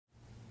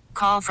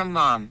Call from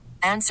mom.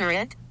 Answer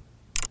it.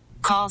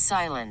 Call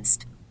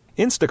silenced.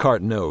 Instacart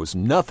knows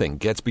nothing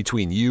gets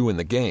between you and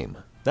the game.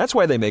 That's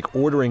why they make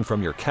ordering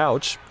from your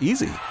couch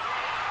easy.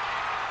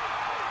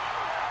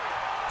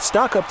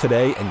 Stock up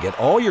today and get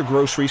all your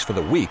groceries for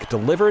the week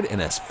delivered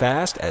in as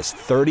fast as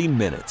 30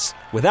 minutes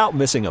without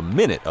missing a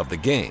minute of the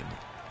game.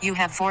 You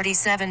have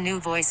 47 new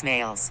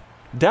voicemails.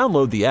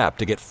 Download the app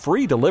to get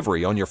free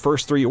delivery on your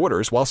first 3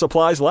 orders while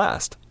supplies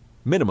last.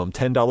 Minimum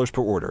 $10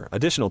 per order.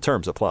 Additional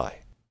terms apply.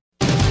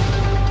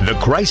 The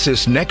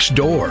Crisis Next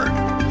Door,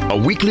 a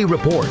weekly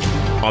report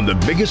on the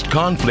biggest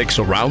conflicts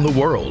around the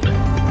world.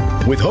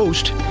 With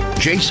host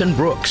Jason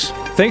Brooks.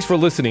 Thanks for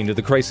listening to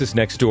The Crisis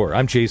Next Door.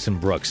 I'm Jason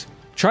Brooks.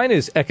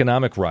 China's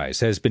economic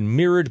rise has been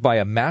mirrored by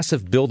a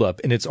massive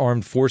buildup in its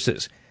armed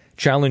forces,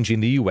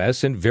 challenging the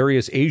U.S. and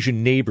various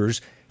Asian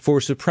neighbors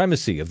for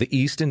supremacy of the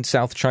East and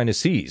South China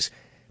Seas.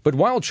 But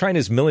while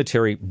China's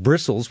military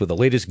bristles with the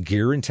latest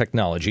gear and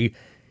technology,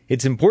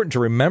 it's important to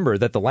remember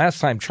that the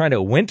last time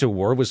China went to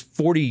war was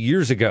 40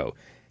 years ago,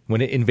 when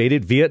it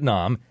invaded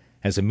Vietnam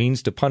as a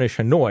means to punish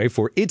Hanoi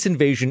for its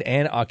invasion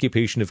and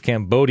occupation of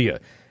Cambodia,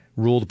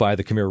 ruled by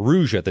the Khmer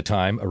Rouge at the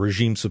time, a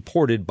regime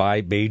supported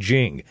by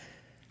Beijing.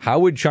 How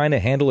would China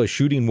handle a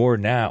shooting war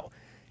now?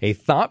 A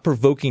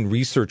thought-provoking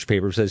research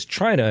paper says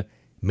China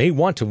may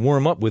want to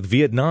warm up with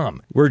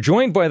Vietnam. We're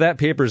joined by that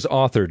paper's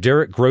author,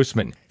 Derek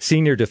Grossman,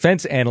 senior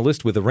defense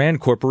analyst with the RAND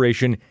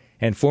Corporation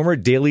and former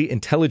daily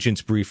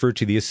intelligence briefer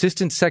to the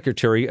Assistant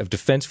Secretary of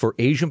Defense for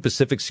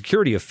Asian-Pacific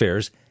Security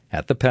Affairs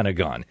at the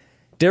Pentagon.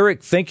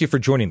 Derek, thank you for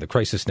joining The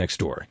Crisis Next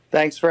Door.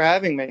 Thanks for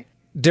having me.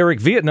 Derek,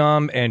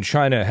 Vietnam and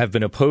China have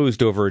been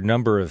opposed over a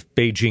number of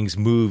Beijing's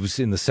moves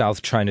in the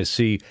South China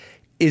Sea.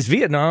 Is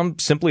Vietnam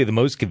simply the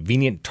most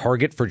convenient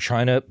target for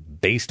China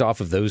based off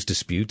of those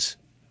disputes?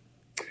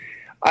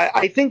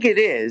 I think it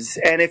is.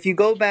 And if you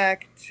go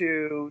back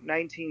to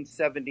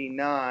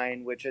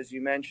 1979, which, as you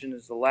mentioned,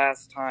 is the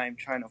last time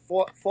China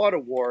fought a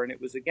war, and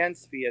it was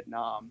against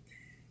Vietnam,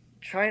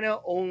 China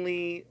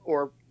only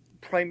or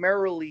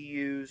primarily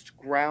used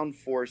ground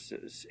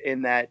forces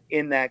in that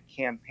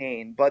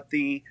campaign. But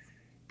the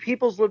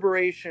People's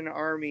Liberation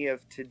Army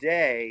of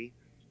today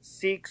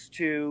seeks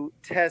to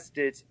test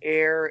its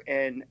air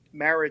and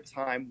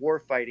maritime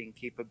warfighting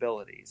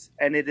capabilities,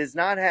 and it has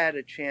not had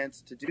a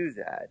chance to do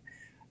that.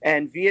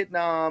 And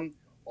Vietnam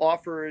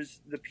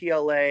offers the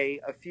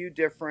PLA a few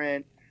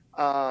different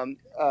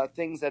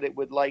things that it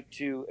would like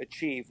to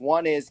achieve.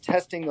 One is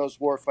testing those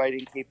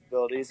warfighting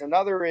capabilities.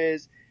 Another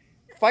is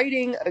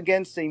fighting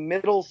against a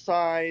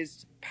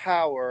middle-sized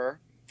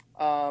power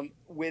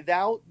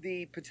without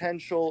the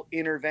potential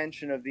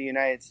intervention of the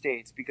United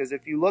States. Because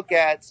if you look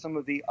at some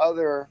of the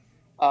other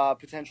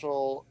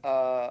potential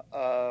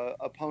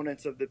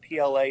opponents of the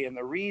PLA in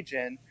the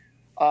region,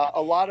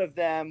 a lot of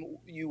them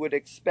you would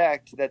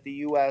expect that the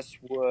U.S.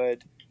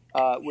 would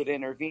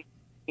intervene,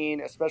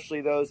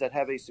 especially those that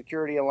have a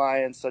security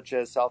alliance such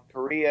as South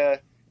Korea,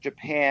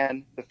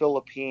 Japan, the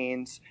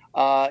Philippines.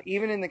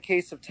 Even in the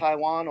case of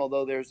Taiwan,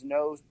 although there is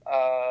no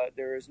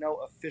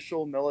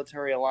official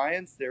military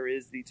alliance, there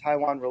is the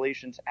Taiwan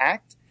Relations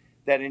Act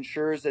that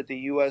ensures that the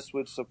U.S.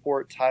 would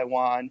support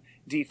Taiwan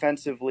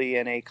defensively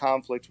in a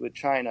conflict with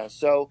China.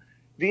 So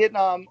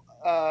Vietnam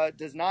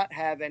does not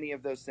have any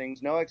of those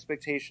things, no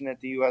expectation that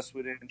the U.S.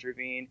 would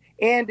intervene.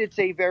 And it's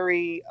a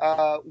very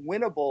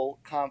winnable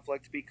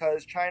conflict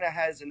because China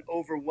has an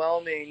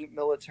overwhelming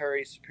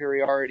military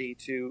superiority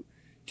to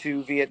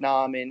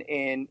Vietnam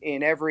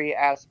in every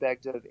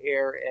aspect of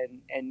air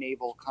and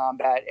naval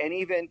combat, and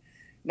even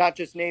not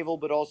just naval,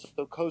 but also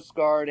Coast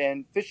Guard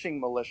and fishing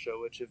militia,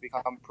 which have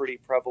become pretty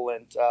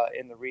prevalent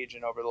in the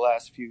region over the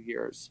last few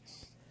years.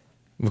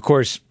 Of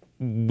course,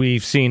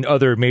 we've seen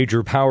other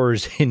major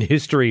powers in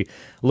history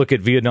look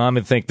at Vietnam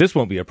and think this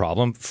won't be a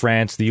problem.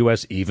 France, the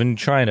U.S., even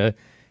China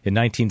in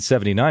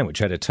 1979, which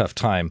had a tough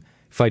time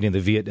fighting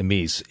the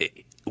Vietnamese.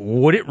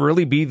 Would it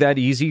really be that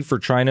easy for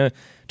China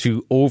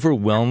to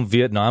overwhelm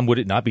Vietnam? Would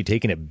it not be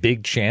taking a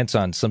big chance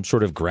on some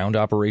sort of ground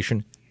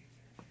operation?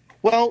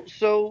 Well,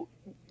 so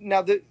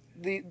now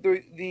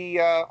the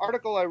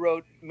article I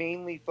wrote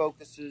mainly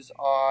focuses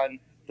on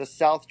the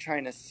South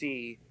China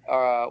Sea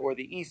or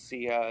the East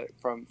Sea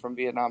from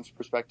Vietnam's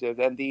perspective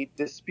and the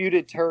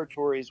disputed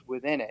territories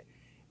within it.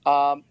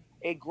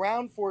 A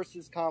ground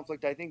forces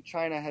conflict, I think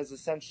China has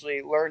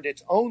essentially learned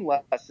its own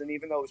lesson,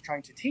 even though it was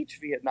trying to teach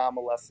Vietnam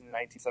a lesson in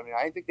 1979.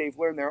 I think they've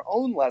learned their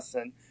own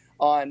lesson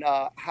on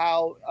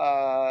how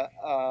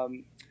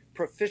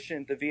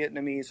proficient the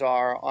Vietnamese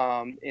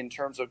are in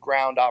terms of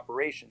ground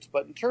operations.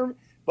 But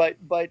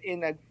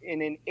in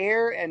an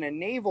air and a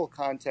naval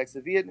context,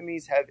 the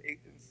Vietnamese have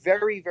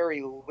very,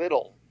 very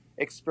little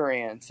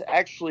experience.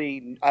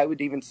 Actually, I would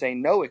even say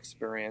no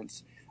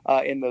experience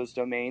in those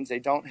domains. They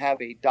don't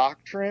have a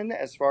doctrine,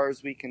 as far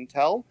as we can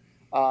tell,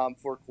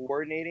 for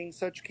coordinating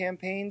such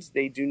campaigns.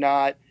 They do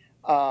not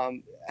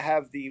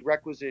have the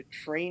requisite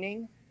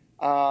training.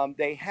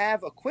 They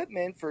have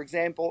equipment. For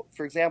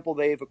example,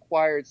 they've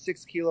acquired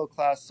 6 kilo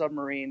class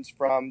submarines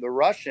from the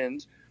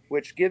Russians,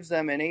 which gives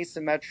them an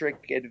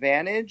asymmetric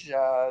advantage,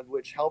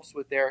 which helps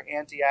with their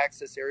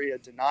anti-access area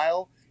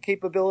denial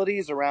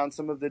capabilities around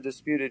some of the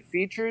disputed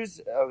features.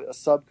 A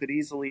sub could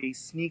easily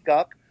sneak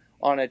up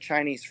on a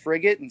Chinese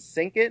frigate and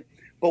sink it.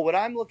 But what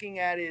I'm looking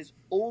at is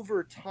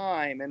over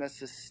time in a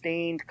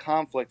sustained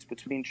conflict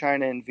between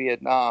China and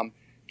Vietnam,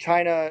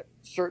 China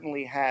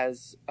certainly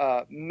has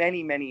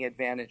many, many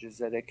advantages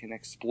that it can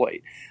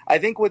exploit. I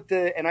think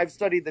and I've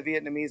studied the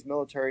Vietnamese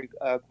military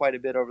quite a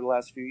bit over the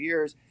last few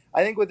years.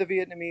 I think what the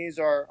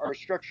Vietnamese are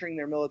structuring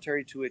their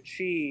military to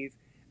achieve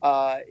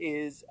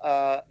is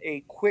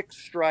a quick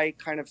strike,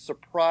 kind of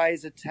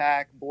surprise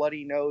attack,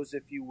 bloody nose,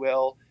 if you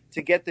will,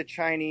 to get the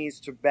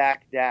Chinese to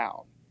back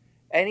down.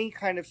 Any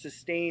kind of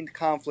sustained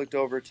conflict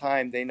over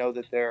time, they know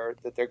that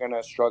they're going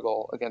to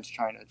struggle against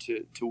China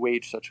to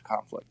wage such a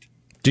conflict.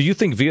 Do you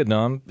think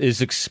Vietnam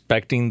is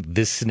expecting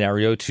this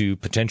scenario to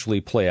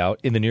potentially play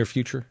out in the near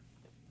future?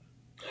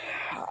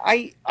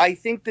 I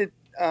think that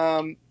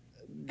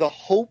the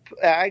hope.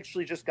 I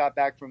actually just got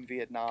back from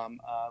Vietnam.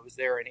 I was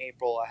there in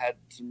April. I had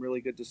some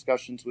really good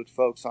discussions with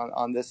folks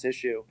on this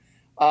issue.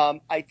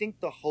 I think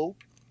the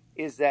hope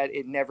is that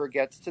it never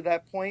gets to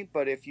that point.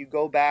 But if you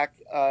go back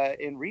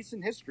in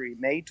recent history,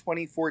 May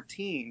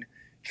 2014,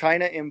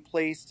 China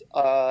emplaced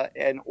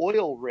an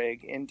oil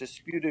rig in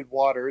disputed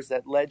waters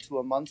that led to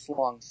a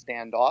months-long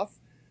standoff.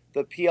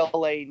 The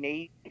PLA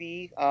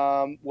Navy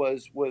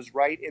was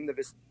right in the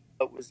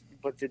vicinity,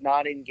 but did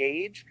not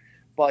engage.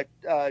 But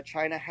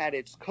China had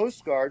its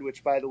Coast Guard,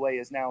 which, by the way,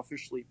 is now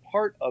officially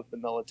part of the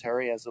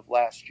military as of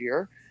last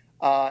year,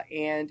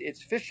 and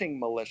its fishing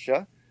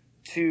militia.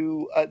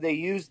 They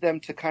used them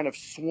to kind of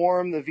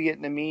swarm the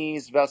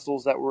Vietnamese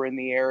vessels that were in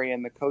the area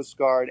and the Coast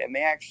Guard, and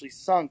they actually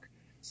sunk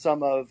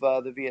some of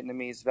the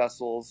Vietnamese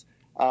vessels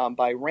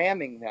by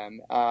ramming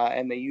them,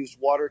 and they used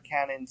water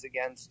cannons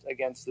against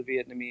the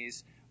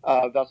Vietnamese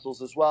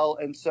vessels as well.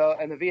 And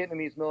the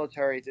Vietnamese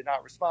military did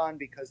not respond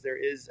because there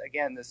is,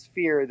 again, this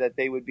fear that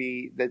they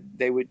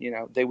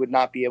would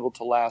not be able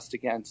to last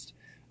against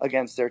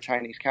their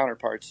Chinese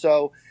counterparts.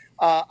 So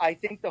I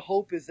think the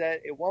hope is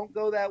that it won't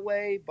go that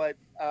way, but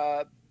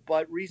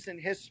recent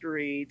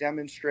history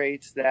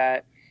demonstrates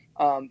that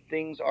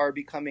things are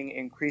becoming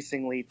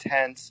increasingly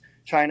tense.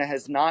 China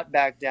has not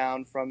backed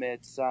down from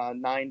its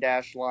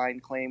 9-dash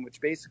line claim,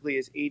 which basically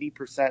is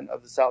 80%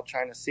 of the South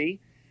China Sea.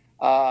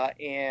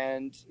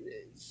 And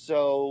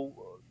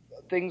so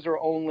things are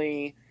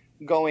only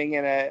going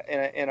in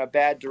a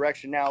bad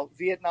direction. Now,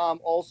 Vietnam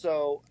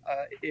also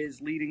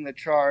is leading the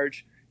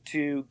charge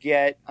to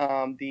get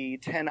the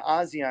 10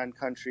 ASEAN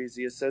countries,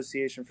 the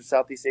Association for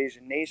Southeast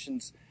Asian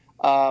Nations,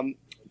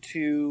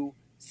 to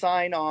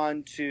sign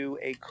on to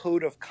a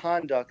code of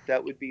conduct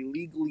that would be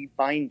legally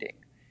binding.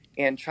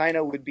 And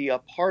China would be a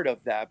part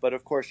of that. But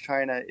of course,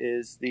 China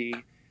is the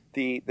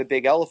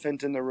big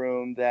elephant in the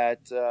room that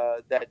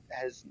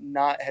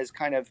has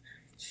kind of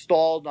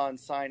stalled on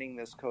signing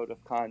this code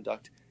of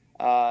conduct.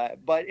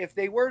 But if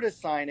they were to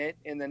sign it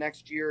in the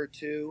next year or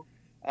two,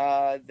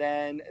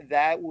 then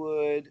that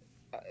would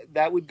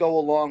go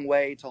a long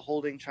way to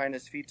holding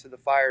China's feet to the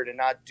fire to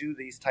not do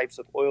these types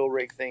of oil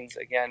rig things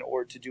again,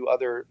 or to do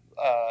other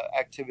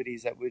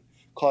activities that would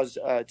cause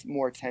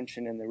more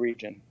tension in the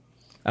region.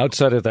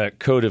 Outside of that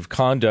code of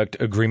conduct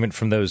agreement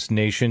from those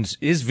nations,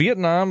 is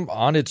Vietnam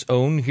on its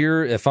own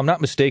here? If I'm not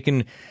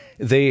mistaken,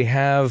 they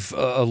have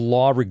a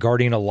law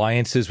regarding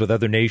alliances with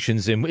other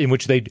nations in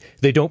which they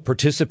don't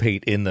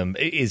participate in them.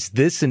 Is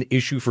this an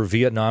issue for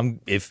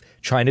Vietnam if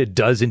China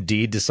does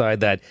indeed decide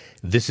that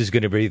this is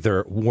going to be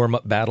their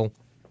warm-up battle?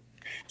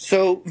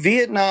 So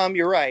Vietnam,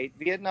 you're right.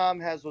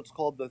 Vietnam has what's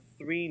called the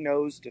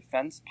three-nose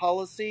defense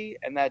policy,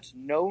 and that's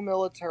no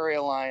military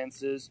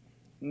alliances,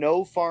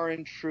 no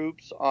foreign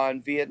troops on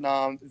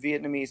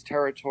Vietnamese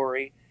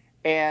territory.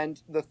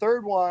 And the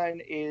third one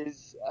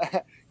is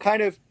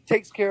kind of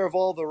takes care of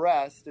all the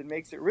rest and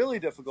makes it really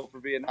difficult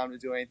for Vietnam to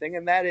do anything.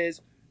 And that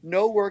is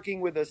no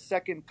working with a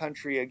second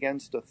country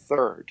against a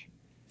third.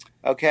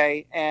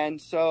 Okay.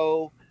 And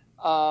so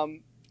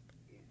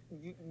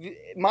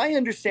my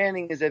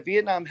understanding is that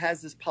Vietnam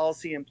has this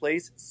policy in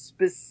place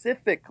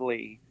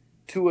specifically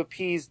to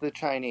appease the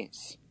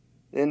Chinese.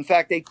 In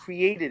fact, they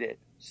created it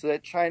so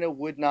that China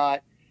would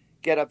not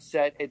get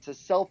upset. It's a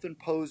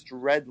self-imposed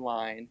red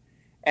line.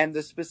 And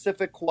the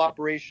specific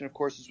cooperation, of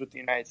course, is with the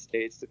United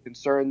States. The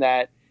concern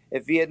that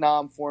if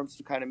Vietnam forms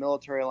some kind of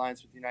military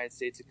alliance with the United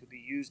States, it could be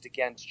used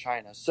against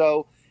China.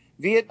 So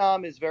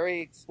Vietnam is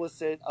very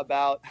explicit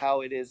about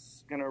how it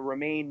is going to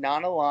remain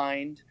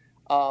non-aligned,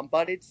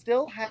 but it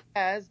still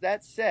has,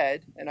 that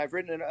said, and I've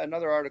written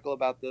another article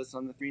about this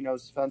on the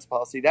three-nose defense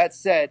policy, that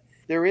said,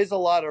 there is a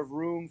lot of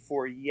room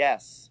for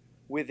yes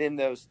within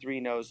those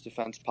three-nose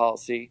defense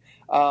policy,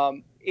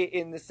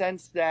 in the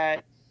sense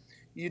that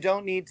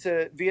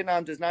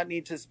Vietnam does not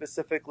need to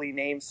specifically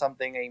name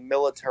something a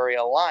military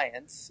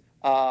alliance,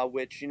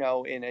 which,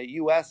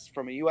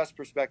 from a U.S.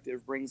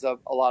 perspective, brings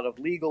up a lot of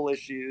legal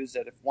issues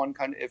that if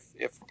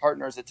a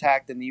partner is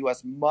attacked, then the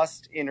U.S.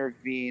 must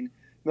intervene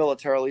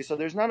militarily. So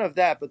there's none of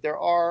that, but there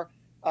are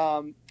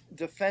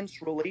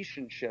defense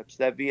relationships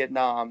that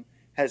Vietnam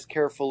has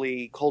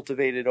carefully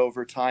cultivated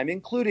over time,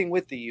 including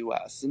with the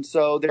U.S. And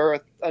so there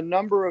are a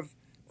number of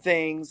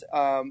things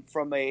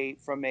from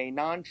a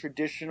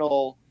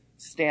non-traditional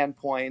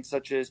standpoint,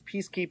 such as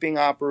peacekeeping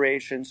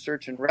operations,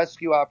 search and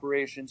rescue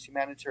operations,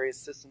 humanitarian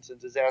assistance and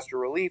disaster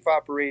relief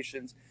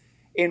operations,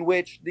 in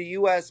which the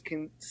U.S.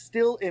 can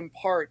still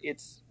impart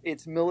its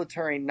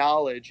military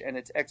knowledge and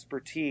its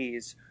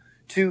expertise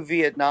to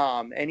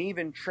Vietnam, and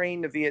even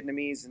train the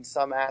Vietnamese in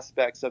some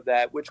aspects of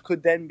that, which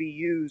could then be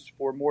used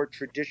for more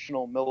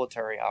traditional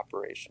military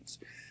operations.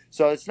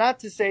 So it's not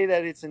to say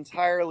that it's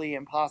entirely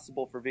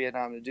impossible for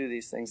Vietnam to do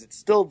these things. It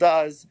still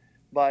does,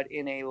 but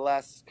in a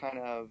less kind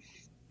of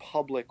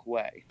public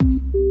way.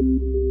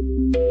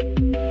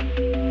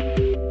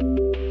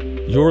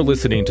 You're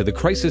listening to The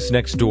Crisis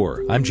Next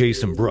Door. I'm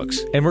Jason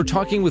Brooks, and we're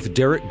talking with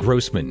Derek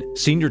Grossman,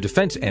 Senior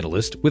Defense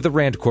Analyst with the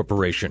RAND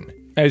Corporation.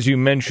 As you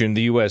mentioned,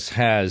 the U.S.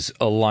 has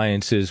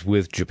alliances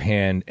with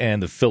Japan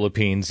and the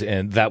Philippines,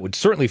 and that would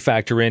certainly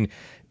factor in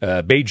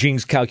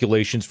Beijing's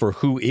calculations for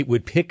who it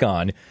would pick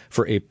on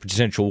for a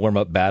potential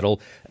warm-up battle.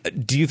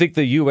 Do you think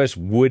the U.S.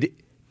 would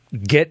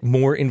get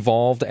more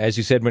involved, as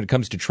you said, when it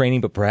comes to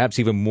training, but perhaps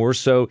even more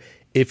so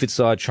if it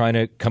saw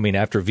China coming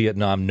after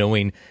Vietnam,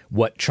 knowing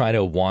what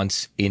China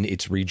wants in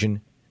its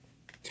region?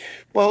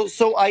 Well,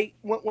 so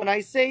when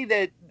I say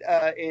that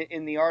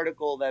in the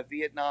article that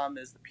Vietnam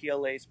is the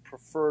PLA's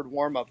preferred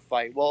warm-up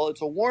fight, well,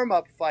 it's a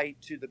warm-up fight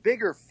to the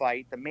bigger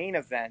fight, the main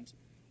event,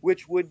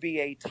 which would be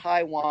a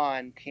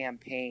Taiwan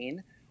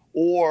campaign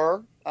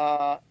or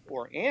some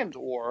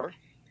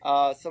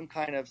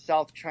kind of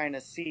South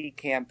China Sea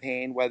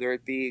campaign, whether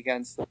it be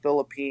against the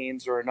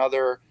Philippines or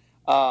another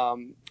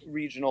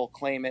regional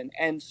claimant.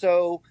 And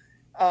so,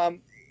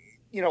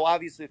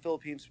 obviously the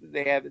Philippines,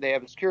 they have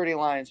a security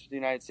alliance with the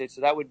United States,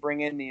 so that would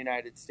bring in the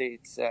United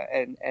States.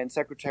 And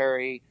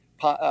Secretary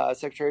of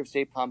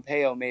State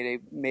Pompeo made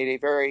a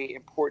very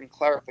important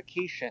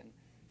clarification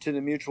to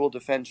the Mutual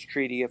Defense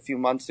Treaty a few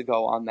months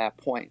ago on that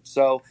point.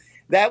 So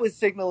that was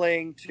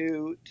signaling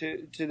to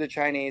the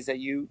Chinese that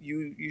you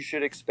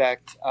should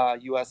expect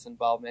U.S.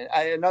 involvement.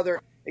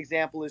 Another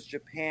example is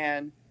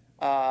Japan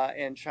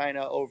and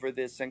China over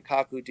the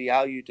Senkaku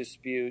Diaoyu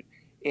dispute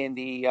in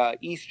the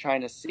East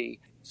China Sea.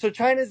 So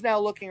China's now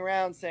looking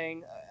around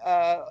saying,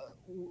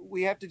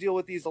 we have to deal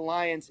with these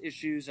alliance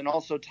issues, and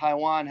also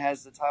Taiwan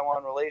has the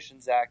Taiwan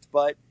Relations Act.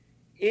 But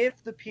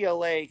if the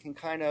PLA can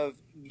kind of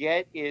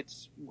get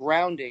its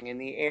grounding in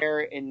the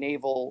air and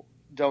naval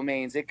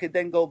domains, it could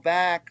then go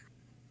back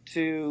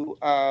to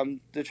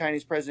the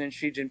Chinese President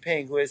Xi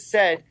Jinping, who has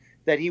said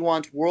that he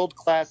wants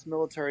world-class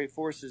military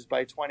forces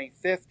by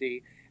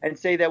 2050, and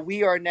say that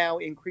we are now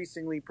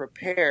increasingly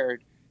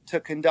prepared to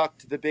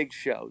conduct the big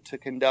show, to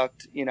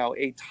conduct,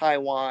 a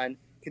Taiwan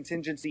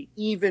contingency,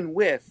 even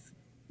with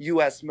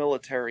U.S.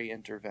 military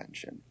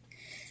intervention.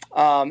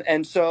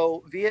 And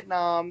so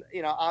Vietnam,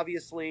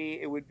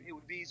 obviously it would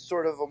be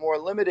sort of a more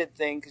limited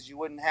thing because you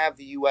wouldn't have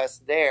the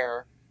U.S.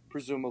 there,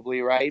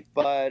 presumably, right?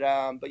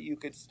 But you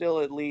could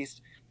still at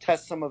least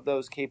test some of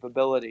those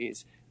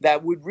capabilities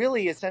that would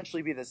really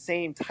essentially be the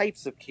same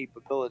types of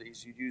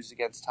capabilities you'd use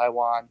against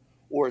Taiwan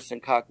or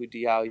Senkaku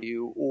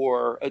Diaoyu,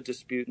 or a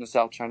dispute in the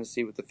South China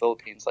Sea with the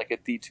Philippines, like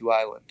at Thitu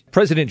Island.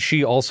 President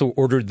Xi also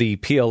ordered the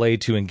PLA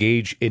to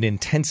engage in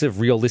intensive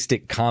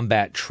realistic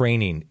combat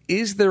training.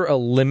 Is there a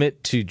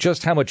limit to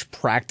just how much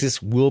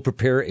practice will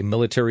prepare a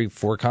military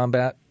for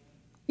combat?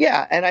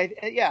 Yeah, and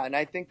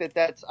I think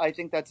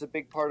that's a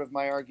big part of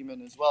my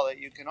argument as well, that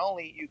you can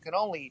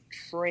only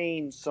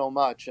train so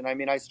much. And I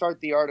mean, I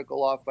start the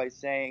article off by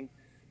saying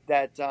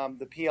that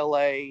the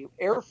PLA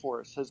Air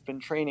Force has been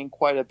training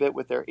quite a bit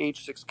with their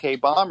H-6K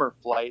bomber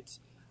flights,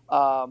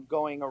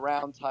 going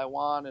around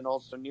Taiwan and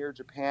also near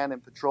Japan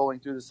and patrolling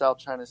through the South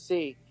China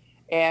Sea.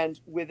 And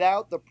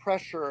without the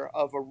pressure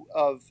of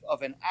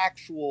an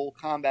actual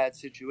combat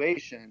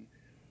situation,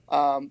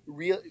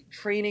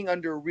 training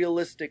under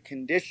realistic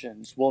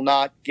conditions will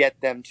not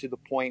get them to the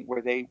point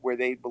where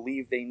they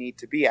believe they need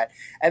to be at.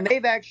 And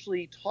they've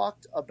actually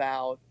talked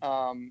about,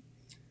 and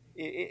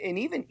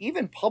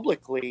even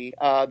publicly,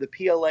 the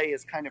PLA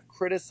has kind of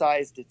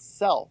criticized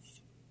itself.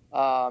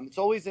 It's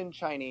always in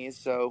Chinese,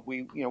 so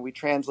we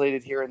translate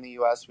it here in the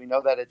U.S. We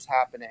know that it's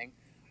happening.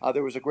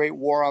 There was a great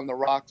War on the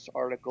Rocks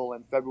article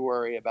in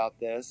February about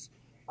this.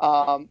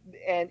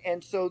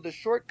 And so the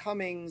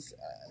shortcomings,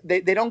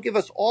 they don't give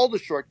us all the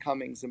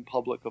shortcomings in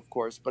public, of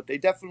course, but they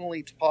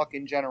definitely talk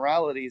in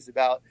generalities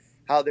about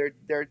how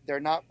they're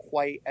not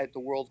quite at the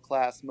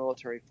world-class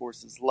military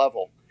forces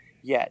level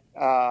yet.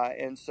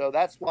 And so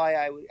that's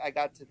why I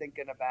got to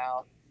thinking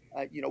about,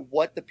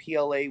 what the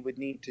PLA would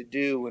need to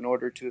do in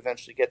order to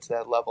eventually get to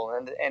that level.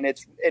 And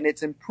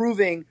it's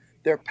improving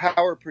their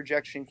power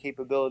projection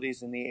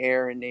capabilities in the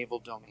air and naval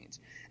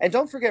domains. And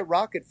don't forget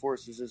rocket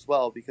forces as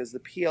well, because the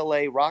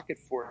PLA rocket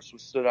force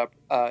was stood up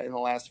in the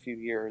last few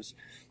years.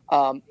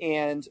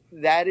 And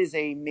that is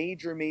a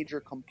major, major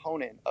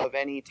component of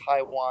any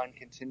Taiwan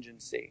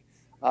contingency,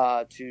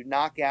 to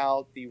knock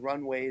out the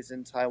runways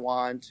in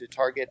Taiwan, to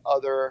target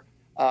other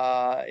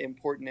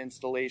important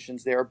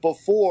installations there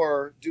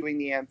before doing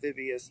the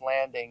amphibious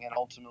landing and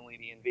ultimately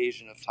the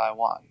invasion of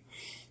Taiwan.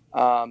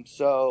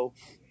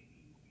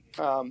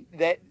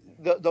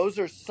 Those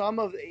are some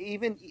of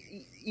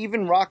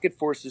even rocket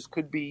forces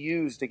could be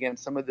used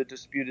against some of the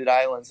disputed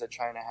islands that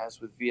China has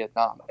with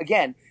Vietnam.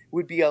 Again,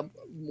 would be a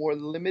more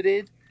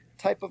limited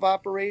type of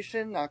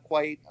operation, not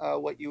quite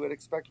what you would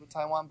expect with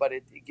Taiwan, but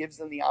it gives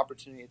them the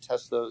opportunity to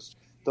test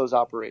those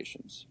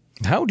operations.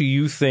 How do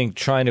you think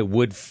China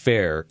would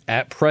fare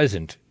at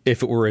present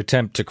if it were to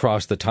attempt to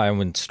cross the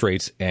Taiwan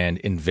Straits and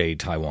invade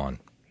Taiwan?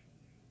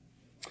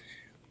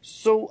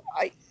 So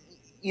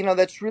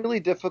that's really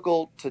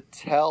difficult to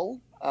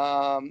tell.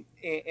 And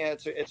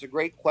it's a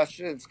great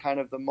question. It's kind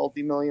of the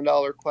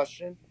multi-million-dollar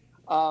question.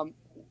 I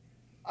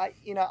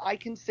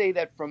can say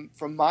that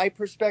from my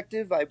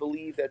perspective, I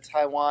believe that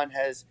Taiwan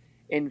has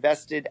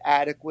invested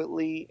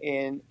adequately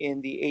in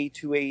the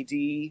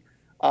A2AD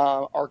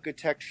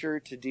architecture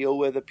to deal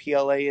with a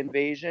PLA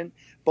invasion.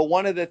 But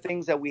one of the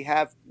things that we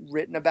have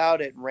written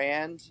about at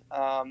RAND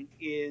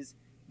is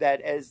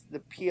that as the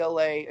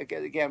PLA,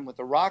 again, with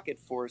the rocket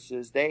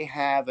forces, they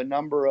have a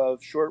number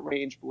of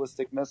short-range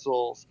ballistic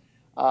missiles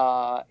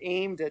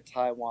aimed at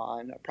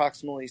Taiwan,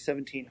 approximately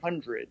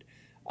 1,700.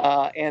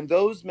 And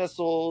those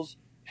missiles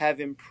have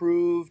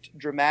improved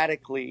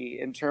dramatically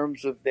in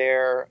terms of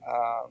their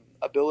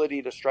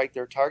ability to strike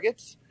their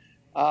targets.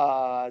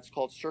 It's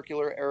called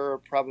circular error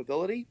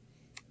probability,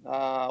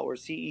 or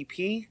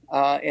CEP.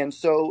 And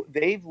so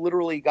they've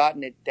literally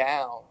gotten it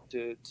down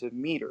to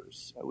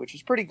meters, which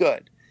is pretty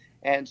good.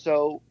 And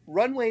so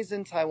runways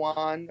in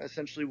Taiwan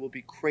essentially will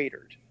be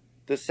cratered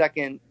the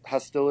second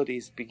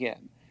hostilities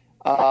begin.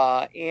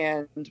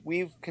 And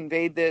we've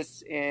conveyed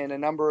this in a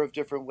number of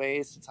different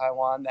ways to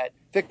Taiwan that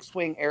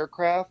fixed-wing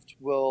aircraft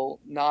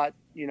will not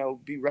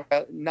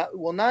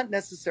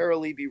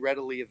necessarily be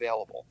readily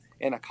available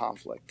in a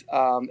conflict.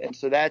 And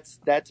so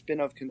that's been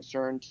of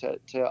concern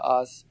to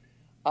us.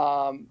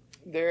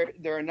 There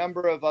are a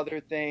number of other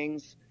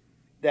things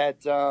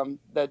that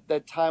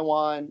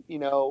Taiwan,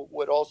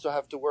 would also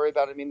have to worry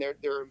about. I mean,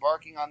 they're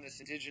embarking on this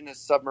indigenous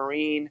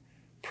submarine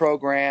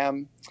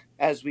program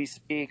as we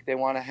speak. They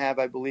want to have,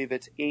 I believe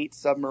it's 8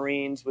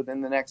 submarines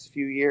within the next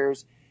few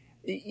years.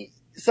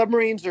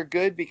 Submarines are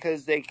good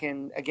because they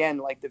can, again,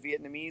 like the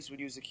Vietnamese would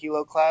use a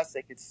Kilo class,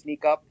 they could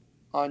sneak up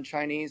on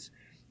Chinese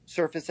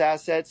surface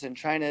assets, and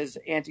China's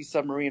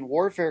anti-submarine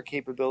warfare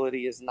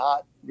capability is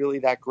not really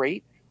that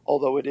great,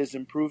 although it is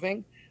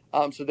improving.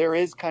 So there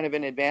is kind of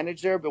an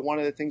advantage there, but one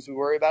of the things we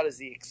worry about is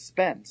the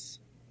expense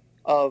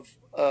of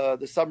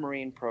the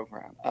submarine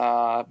program,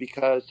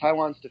 because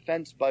Taiwan's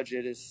defense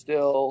budget is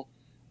still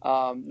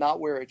not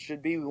where it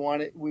should be.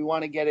 We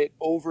want to get it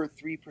over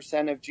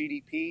 3% of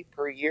GDP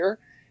per year.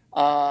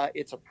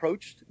 It's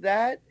approached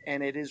that,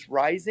 and it is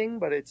rising,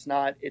 but it's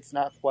not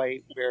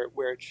quite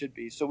where it should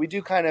be. So we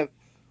do kind of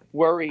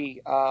worry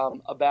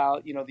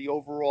about the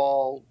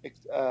overall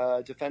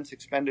defense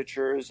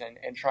expenditures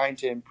and trying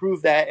to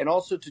improve that, and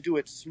also to do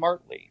it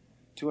smartly,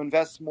 to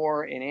invest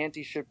more in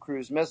anti-ship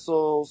cruise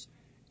missiles,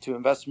 to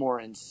invest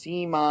more in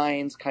sea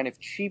mines, kind of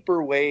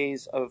cheaper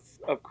ways of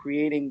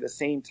creating the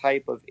same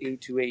type of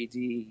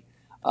A2AD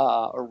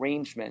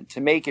arrangement to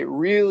make it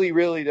really,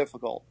 really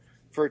difficult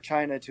for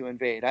China to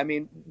invade. I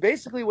mean,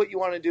 basically what you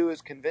want to do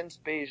is convince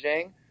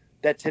Beijing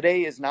that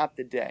today is not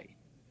the day.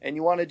 And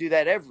you want to do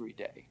that every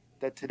day,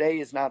 that today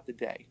is not the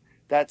day.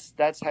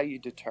 That's how you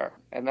deter.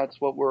 And that's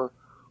what we're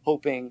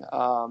hoping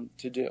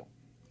to do.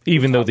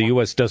 Even though the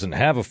U.S. doesn't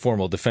have a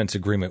formal defense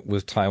agreement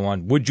with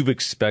Taiwan, would you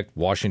expect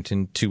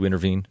Washington to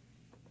intervene?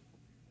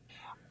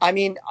 I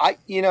mean,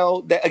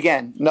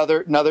 again,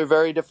 another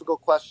very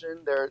difficult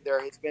question.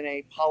 There has been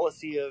a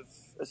policy of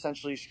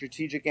essentially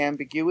strategic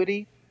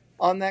ambiguity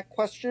on that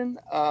question.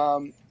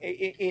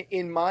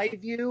 In my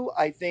view,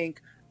 I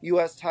think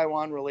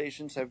U.S.-Taiwan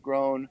relations have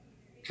grown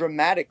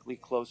dramatically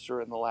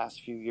closer in the last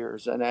few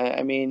years. And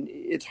I mean,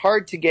 it's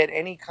hard to get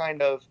any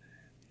kind of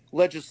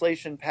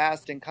legislation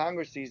passed in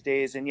Congress these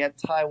days, and yet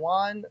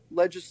Taiwan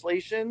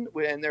legislation,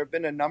 and there have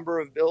been a number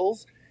of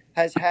bills,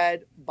 has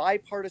had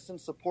bipartisan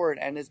support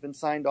and has been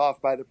signed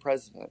off by the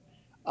president.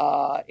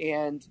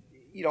 And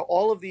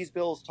all of these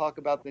bills talk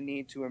about the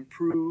need to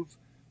improve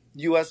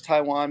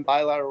U.S.-Taiwan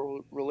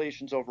bilateral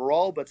relations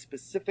overall, but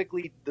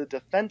specifically the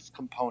defense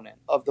component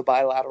of the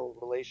bilateral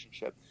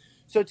relationship.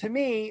 So to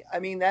me, I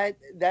mean,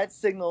 that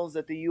signals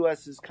that the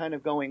U.S. is kind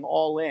of going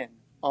all in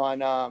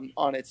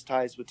on its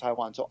ties with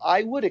Taiwan. So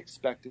I would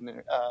expect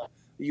a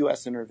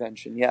U.S.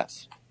 intervention,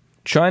 yes.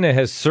 China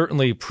has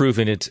certainly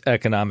proven its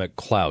economic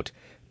clout.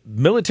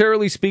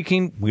 Militarily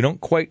speaking, we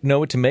don't quite know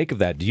what to make of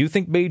that. Do you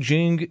think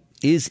Beijing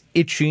is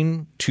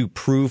itching to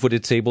prove what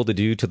it's able to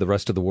do to the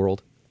rest of the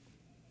world?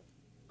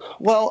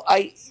 Well,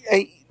 I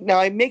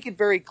make it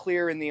very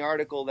clear in the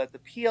article that the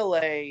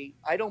PLA,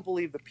 I don't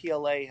believe the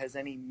PLA has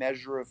any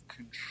measure of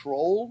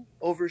control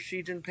over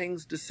Xi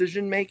Jinping's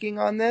decision making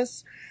on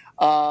this.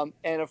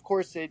 And of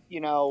course, I'm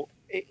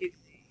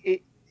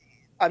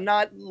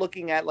not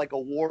looking at like a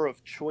war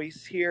of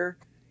choice here.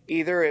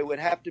 Either it would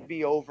have to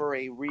be over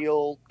a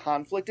real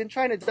conflict, and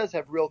China does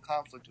have real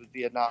conflict with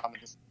Vietnam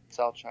in the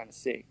South China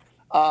Sea.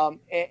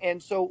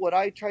 And so what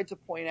I tried to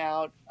point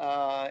out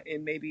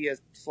in maybe a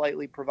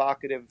slightly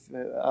provocative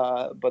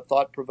but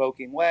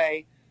thought-provoking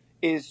way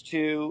is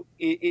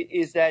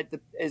that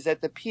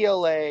the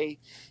PLA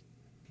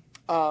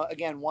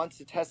again wants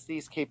to test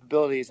these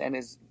capabilities and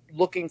is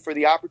looking for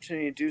the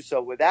opportunity to do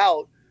so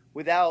without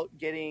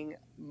getting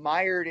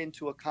mired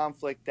into a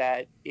conflict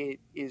that it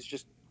is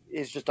just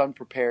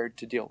unprepared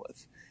to deal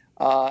with.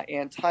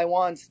 And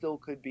Taiwan still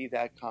could be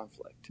that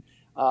conflict.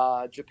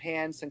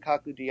 Japan,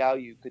 Senkaku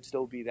Diaoyu could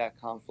still be that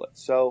conflict.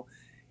 So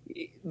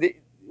they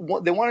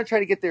want to try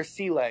to get their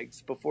sea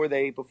legs before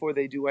they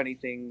do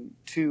anything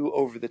too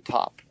over the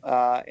top.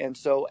 And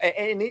so,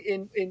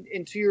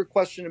 and to your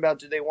question about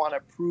do they want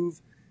to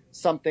prove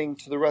something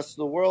to the rest of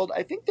the world,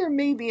 I think there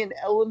may be an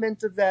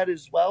element of that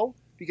as well.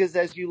 Because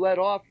as you led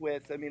off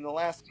with, I mean, the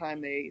last time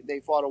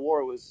they fought a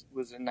war was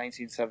in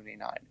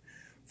 1979.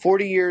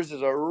 40 years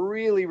is a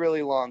really,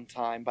 really long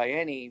time by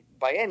any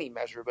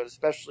measure, but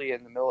especially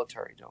in the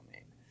military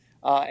domain.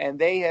 And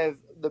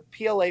the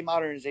PLA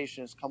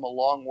modernization has come a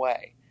long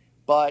way,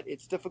 but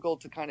it's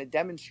difficult to kind of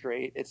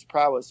demonstrate its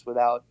prowess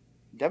without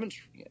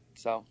demonstrating it.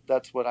 So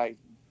that's what I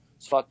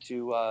sought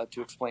to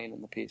explain in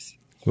the piece.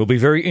 Will be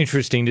very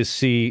interesting to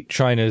see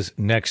China's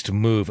next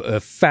move. A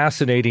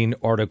fascinating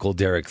article,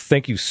 Derek.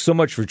 Thank you so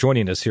much for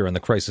joining us here on The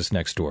Crisis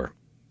Next Door.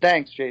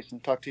 Thanks, Jason.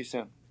 Talk to you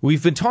soon.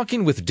 We've been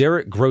talking with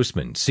Derek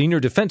Grossman, Senior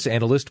Defense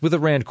Analyst with the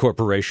Rand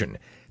Corporation.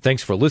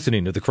 Thanks for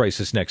listening to The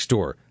Crisis Next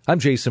Door. I'm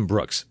Jason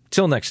Brooks.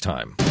 Till next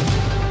time.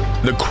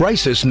 The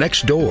Crisis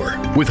Next Door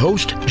with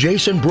host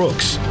Jason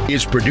Brooks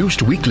is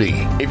produced weekly.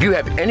 If you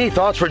have any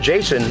thoughts for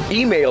Jason,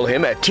 email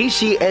him at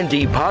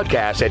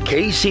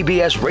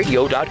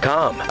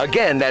tcndpodcast@kcbsradio.com.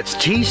 Again, that's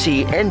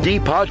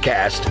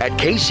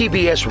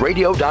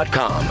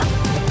tcndpodcast@kcbsradio.com.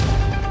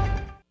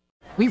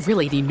 We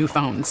really need new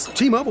phones.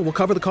 T-Mobile will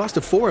cover the cost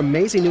of 4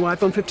 amazing new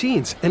iPhone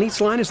 15s, and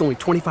each line is only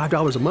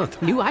 $25 a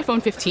month. New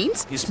iPhone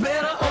 15s? It's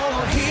better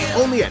over here.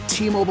 Only at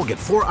T-Mobile, get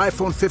 4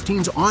 iPhone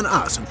 15s on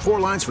us and 4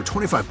 lines for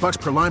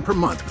 $25 per line per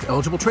month with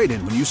eligible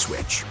trade-in when you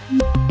switch.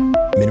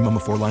 Minimum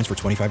of 4 lines for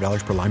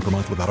 $25 per line per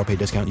month with autopay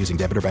discount using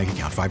debit or bank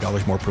account.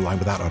 $5 more per line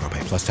without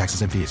autopay, plus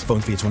taxes and fees. Phone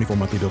fee at 24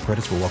 monthly bill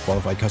credits for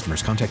well-qualified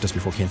customers. Contact us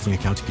before canceling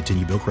account to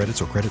continue bill credits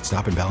or credit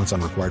stop and balance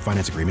on required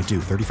finance agreement due.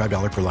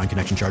 $35 per line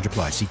connection charge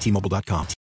applies. See T-Mobile.com.